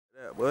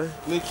boy.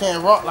 Nigga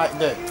can't rock like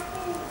that.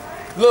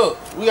 Look,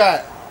 we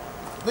got.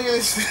 Look at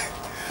this shit.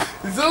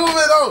 Zoom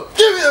it on.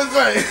 Give me a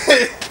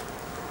thing.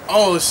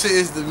 Oh shit,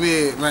 it's the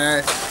mid,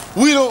 man.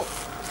 We don't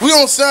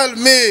sell the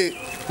mid.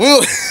 We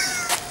don't.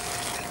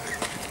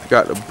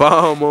 Got the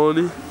bomb on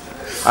it.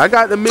 I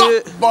got the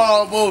mid. Drop the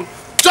bomb on.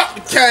 Drop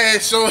the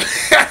cash on.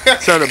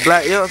 Turn the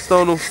black youngster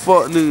on them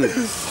fuck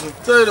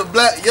niggas. Turn the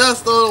black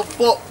youngster on them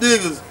fuck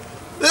niggas.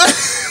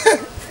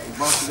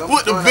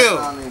 With the bill.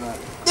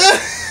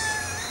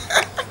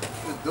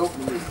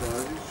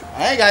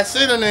 I ain't got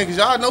shit on there because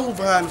y'all know who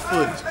behind the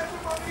footage.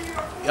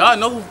 Y'all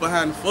know who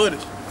behind the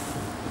footage.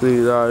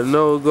 Niggas already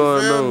know what's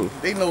going on.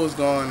 They know what's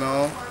going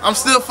on. I'm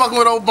still fucking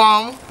with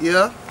Obama,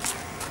 yeah.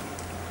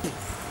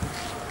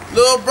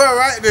 Little bro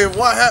right there,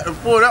 what had to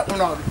pull that one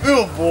out the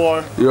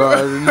billboard. You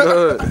already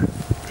know it.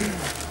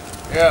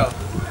 Yeah.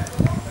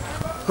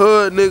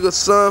 Hood nigga,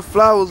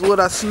 sunflowers, what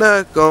I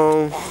snack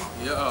on.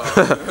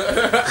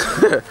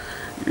 Yeah.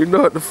 You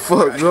know what the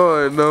fuck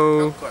going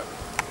on.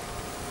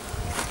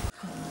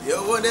 Yo,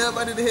 what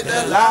everybody to hit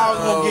that loud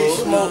gonna get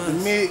smoked, the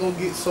mid gonna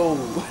get sold.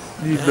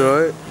 You know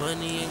it.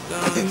 Money and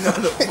guns. You know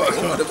the fuck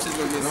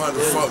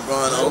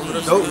going on.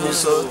 The dope was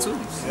sold too.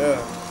 Yeah.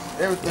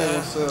 Everything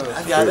was sold.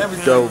 I got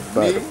everything. Dope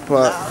by the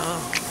pot.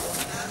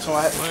 So I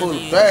had to pull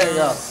the bag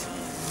out.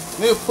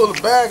 Nigga pull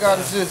the bag out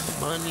and just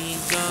Money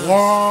and guns.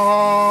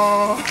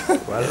 Whoa.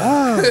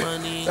 Voila.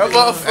 That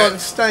motherfucker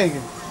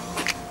stinking.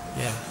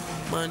 Yeah.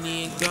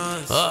 Money and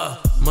guns.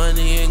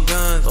 Money and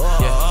guns.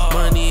 Yeah.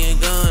 Money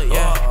and guns.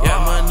 Yeah. Yeah.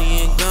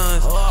 Money and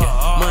guns.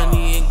 Yeah.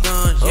 Money and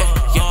guns. Yeah.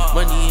 Yeah.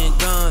 Money and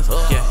guns.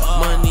 Yeah.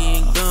 Money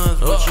and guns.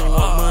 What you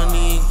want?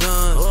 Money and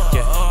guns.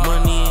 Yeah.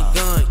 Money and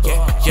guns.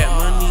 Yeah. Yeah.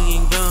 Money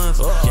and guns.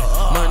 Yeah.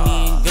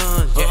 Money and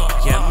guns. Yeah.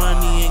 Yeah.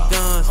 Money and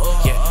guns.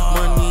 Yeah.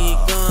 Money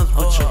and guns.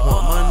 What you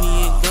want? Money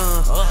and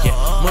guns. Yeah.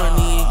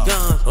 Money and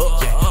guns.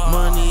 Yeah.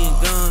 Money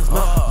and guns.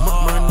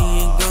 Money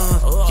and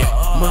guns.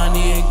 Yeah.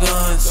 Money and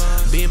guns.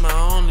 Be my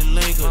only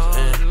linkers,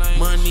 and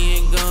money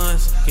and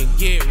guns can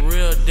get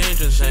real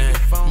dangerous, and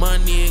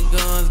money and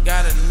guns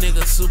got a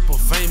nigga super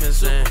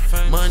famous, and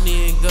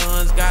money and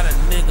guns got a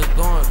nigga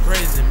going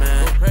crazy,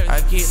 man.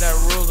 I keep that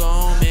Ruger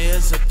on me,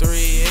 it's a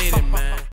 380, man.